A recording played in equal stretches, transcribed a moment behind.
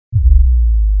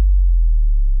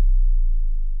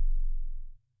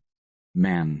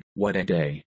Man, what a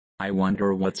day. I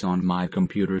wonder what's on my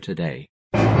computer today.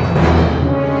 Who's 8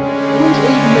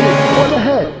 minutes? What the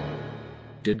heck?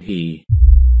 Did he?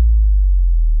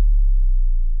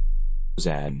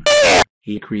 Zan.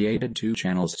 He created 2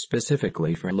 channels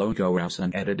specifically for logos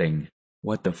and editing.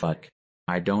 What the fuck?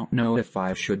 I don't know if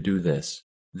I should do this.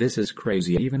 This is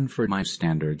crazy even for my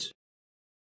standards.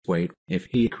 Wait, if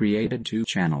he created 2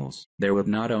 channels, there would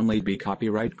not only be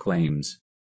copyright claims,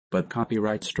 but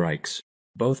copyright strikes,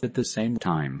 both at the same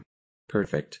time.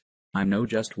 Perfect. I know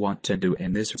just what to do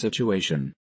in this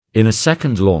situation. In a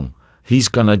second long, he's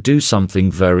gonna do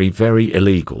something very, very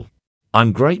illegal.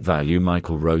 I'm great value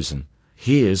Michael Rosen.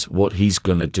 Here's what he's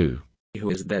gonna do. Who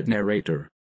is that narrator?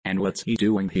 And what's he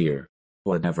doing here?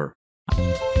 Whatever.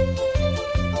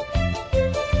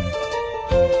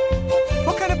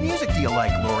 What kind of music do you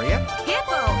like, Gloria?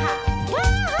 Hippo hop.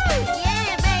 Woohoo!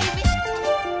 Yeah, baby.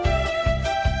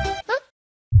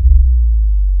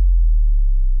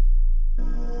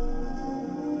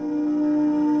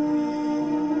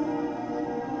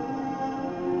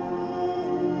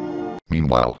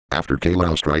 Meanwhile, after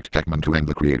Caillou strike, Heckman,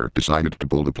 the creator, decided to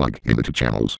pull the plug in the 2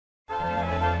 channels.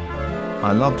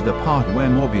 I loved the part where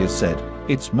Morbius said,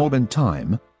 "It's Morbin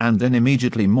time," and then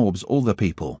immediately morbs all the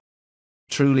people.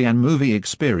 Truly an movie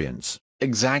experience.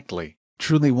 Exactly.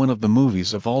 Truly one of the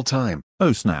movies of all time.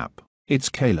 Oh snap, it's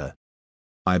Caillou.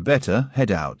 I better head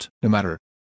out. No matter.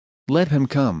 Let him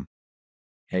come.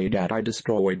 Hey Dad, I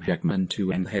destroyed Heckman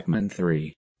 2 and Heckman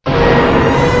 3.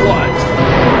 What?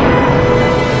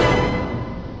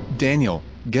 Daniel,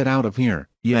 get out of here.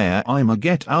 Yeah, I'ma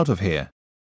get out of here.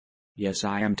 Yes,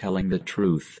 I am telling the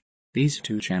truth. These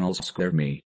 2 channels scare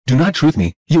me. Do not truth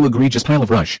me, you egregious pile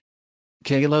of rush.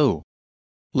 Caillou.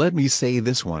 Let me say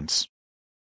this once.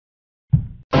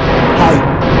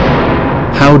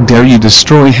 How dare you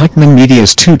destroy Heckman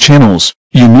Media's 2 channels?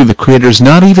 You knew the creator's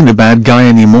not even a bad guy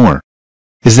anymore.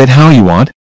 Is that how you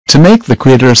want? To make the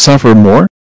creator suffer more?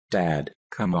 Dad,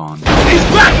 come on. Is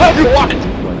that how you want it?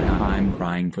 I'm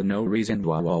crying for no reason.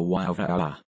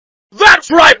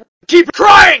 That's right! Keep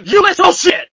crying, you little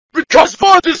shit! Because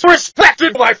for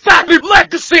disrespected my family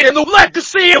legacy and the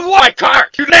legacy of my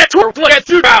Cartoon Network let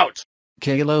you out!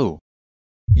 Caillou.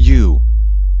 You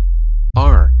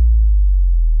are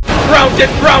Grounded,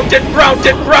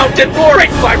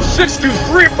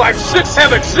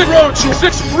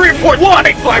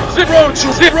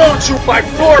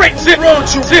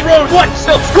 48567035663.18502504802540280201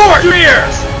 subscribe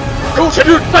years! Go to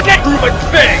your fucking room and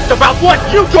think about what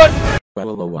you could.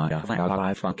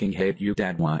 I fucking hate you,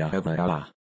 Dad.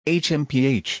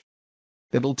 HMPH.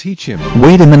 That'll teach him.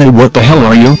 Wait a minute, what the hell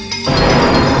are you?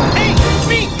 Hey, it's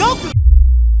me, Goku!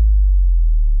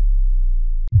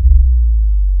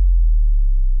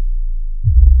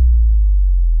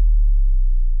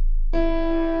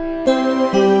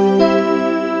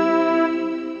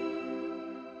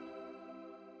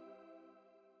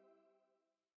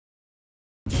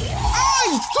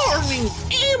 I'm turning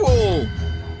evil!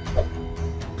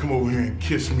 Come over here and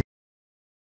kiss me.